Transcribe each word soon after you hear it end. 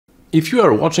If you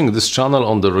are watching this channel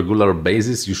on the regular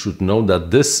basis, you should know that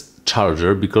this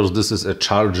charger, because this is a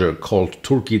charger called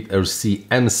ToolkitRC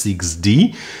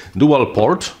M6D, dual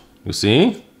port, you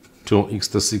see, two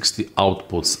X-T60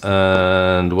 outputs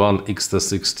and one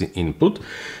X-T60 input.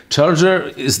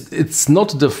 Charger it's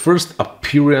not the first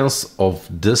appearance of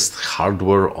this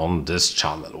hardware on this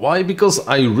channel. Why? Because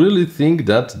I really think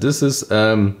that this is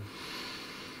a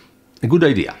good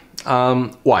idea.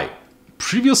 Why?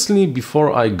 Previously,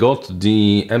 before I got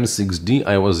the M6D,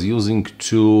 I was using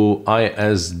two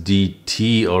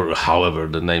ISDT, or however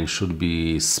the name should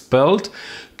be spelled,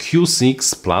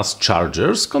 Q6 plus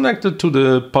chargers connected to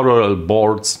the parallel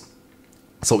boards.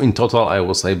 So in total, I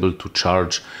was able to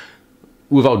charge,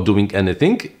 without doing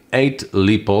anything, 8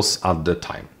 LiPos at the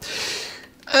time.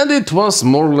 And it was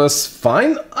more or less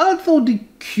fine, although the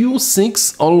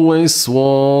Q6 always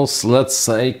was, let's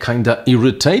say, kinda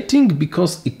irritating,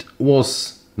 because it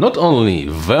was not only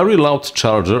very loud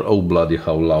charger, oh bloody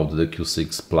how loud the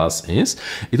Q6 Plus is,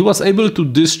 it was able to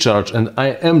discharge, and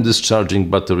I am discharging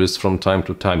batteries from time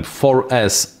to time,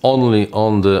 4S only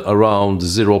on the around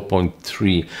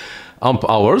 0.3 amp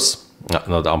hours,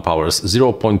 not amp hours,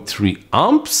 0.3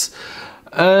 amps.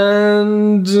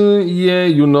 And yeah,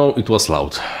 you know, it was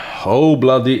loud. Oh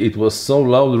bloody, it was so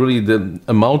loud, really. The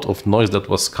amount of noise that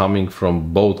was coming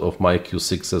from both of my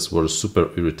Q6s were super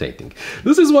irritating.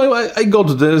 This is why I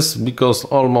got this, because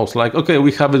almost like, okay,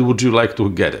 we have it, would you like to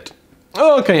get it?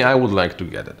 Okay, I would like to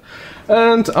get it.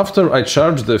 And after I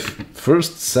charged the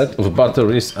first set of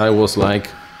batteries, I was like,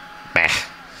 meh.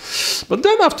 But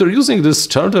then after using this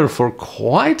charger for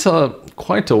quite a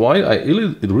while, I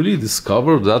really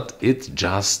discovered that it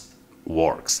just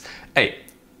works. Hey,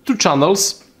 2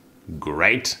 channels,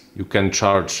 great. You can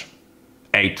charge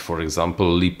 8, for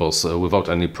example, LiPos without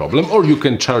any problem, or you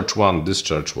can charge 1,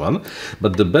 discharge 1.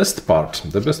 But the best part,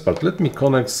 let me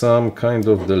connect some kind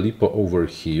of the LiPo over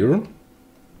here.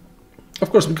 Of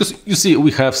course, because you see,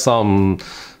 we have some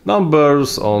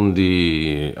numbers on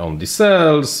the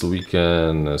cells, we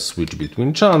can switch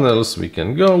between channels, we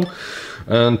can go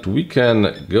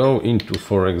into,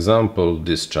 for example,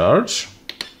 discharge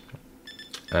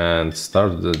and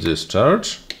start the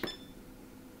discharge.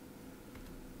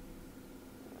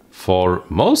 For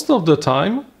most of the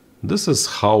time, this is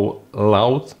how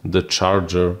loud the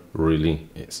charger really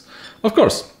is. Of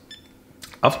course,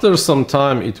 after some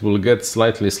time it will get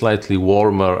slightly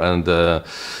warmer, and the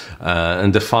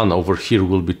fan over here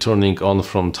will be turning on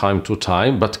from time to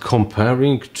time. But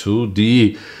comparing to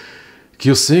the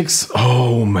Q6,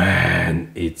 oh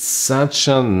man, it's such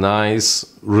a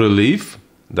nice relief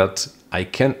that I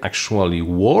can actually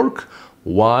work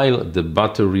while the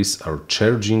batteries are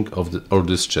charging or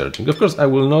discharging. Of course, I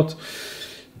will not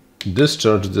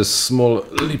discharge this small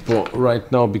LiPo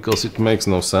right now because it makes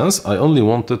no sense. I only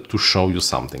wanted to show you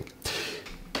something.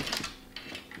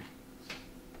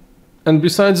 And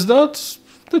besides that,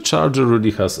 the charger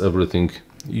really has everything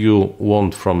you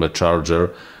want from a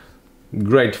charger.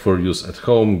 Great for use at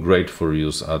home, great for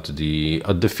use at the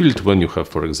field when you have,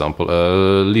 for example,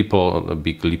 a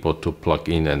big LiPo to plug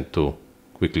in and to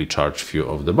quickly charge few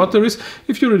of the batteries.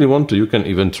 If you really want to, you can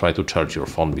even try to charge your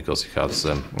phone, because it has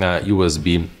a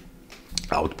USB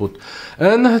output.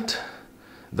 And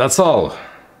that's all.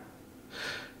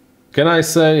 Can I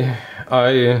say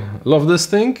I love this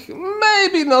thing?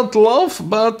 Maybe not love,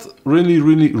 but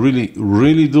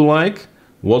really do like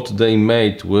what they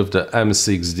made with the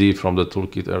M6D from the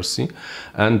ToolkitRC.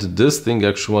 And this thing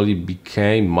actually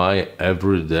became my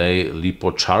everyday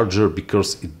LiPo charger,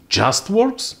 because it just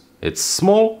works. It's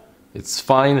small, it's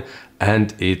fine,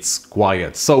 and it's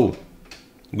quiet. So,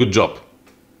 good job.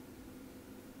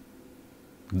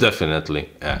 Definitely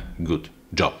a good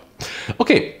job.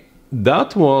 Okay,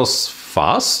 that was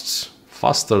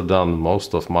faster than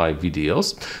most of my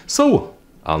videos. So,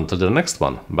 until the next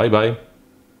one. Bye bye.